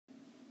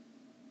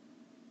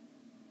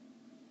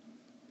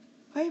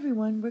Hi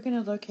everyone, we're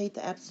going to locate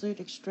the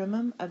absolute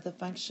extremum of the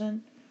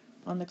function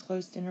on the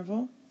closed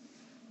interval.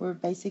 We're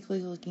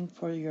basically looking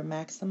for your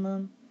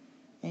maximum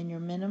and your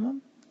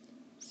minimum.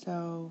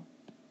 So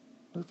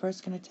we're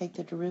first going to take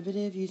the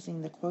derivative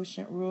using the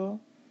quotient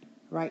rule.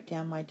 Write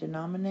down my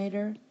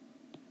denominator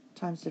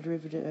times the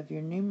derivative of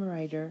your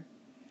numerator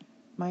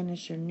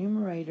minus your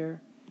numerator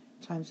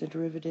times the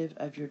derivative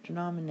of your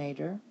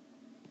denominator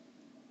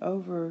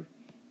over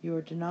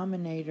your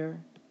denominator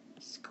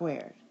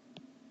squared.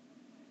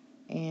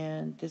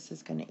 And this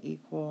is going to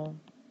equal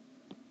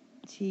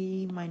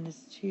t minus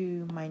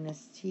 2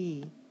 minus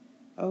t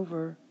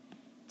over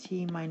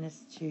t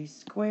minus 2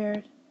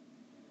 squared.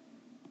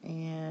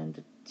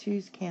 And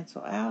 2's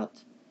cancel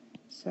out,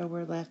 so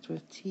we're left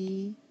with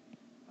t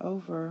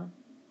over,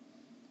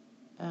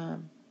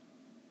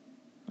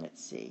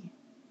 let's see,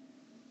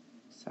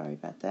 sorry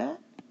about that.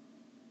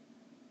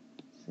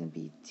 It's going to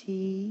be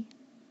t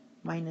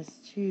minus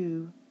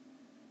 2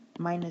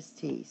 minus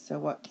t. So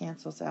what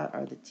cancels out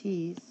are the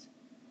t's.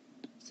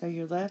 So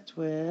you're left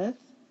with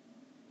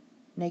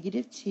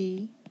negative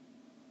t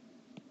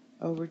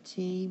over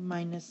t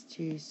minus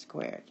 2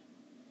 squared.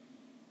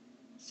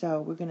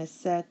 So we're going to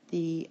set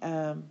the,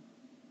 to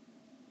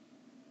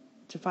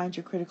find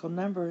your critical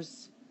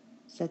numbers,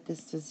 set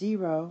this to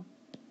 0.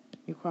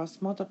 You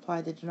cross multiply,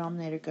 the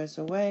denominator goes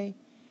away.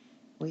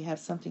 We have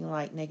something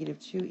like negative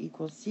 2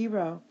 equals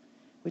 0,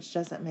 which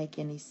doesn't make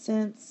any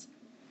sense.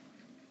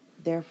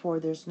 Therefore,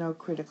 there's no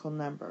critical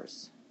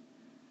numbers.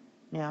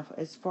 Now,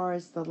 as far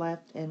as the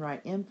left and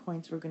right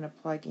endpoints, we're going to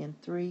plug in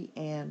 3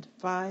 and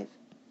 5.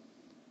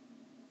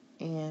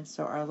 And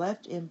so our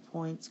left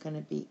endpoint's going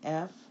to be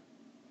f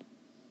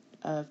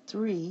of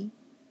 3.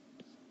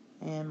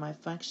 And my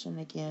function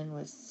again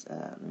was,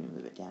 let me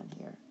move it down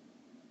here.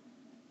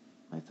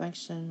 My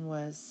function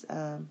was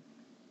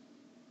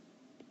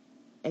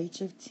h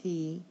of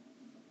t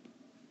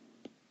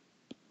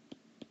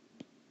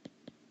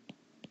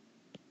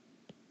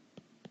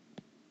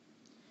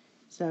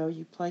So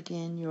you plug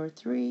in your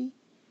 3,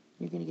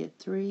 you're going to get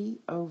 3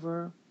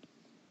 over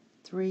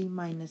 3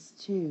 minus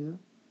 2,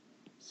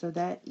 so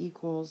that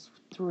equals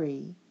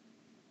 3.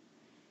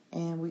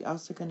 And we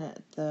also going to,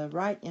 the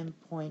right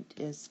endpoint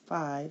is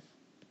 5.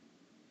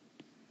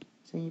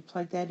 So you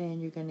plug that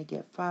in, you're going to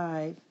get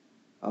 5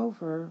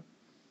 over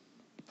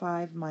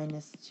 5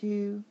 minus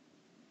 2,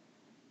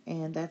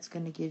 and that's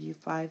going to give you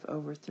 5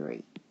 over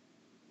 3.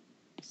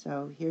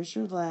 So here's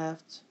your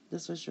left,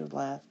 this was your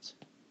left.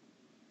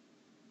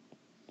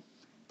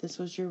 This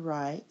was your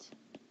right.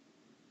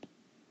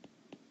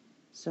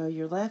 So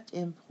your left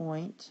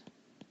endpoint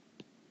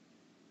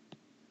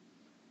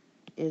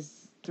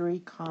is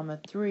 3,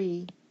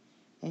 3,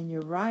 and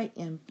your right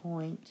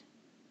endpoint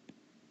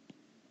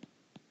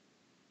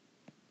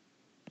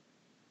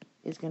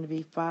is going to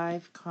be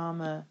 5,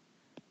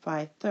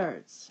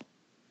 5/3.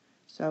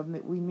 So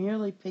we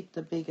merely picked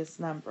the biggest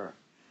number.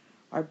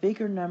 Our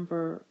bigger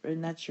number,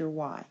 and that's your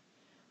y.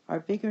 Our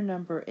bigger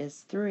number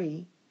is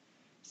 3,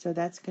 so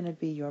that's going to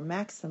be your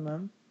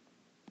maximum.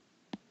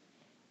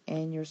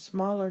 And your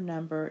smaller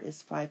number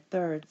is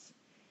 5/3,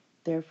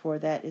 therefore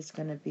that is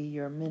going to be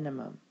your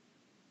minimum.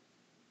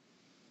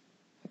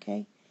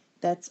 Okay,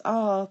 that's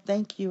all.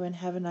 Thank you and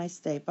have a nice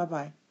day.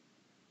 Bye-bye.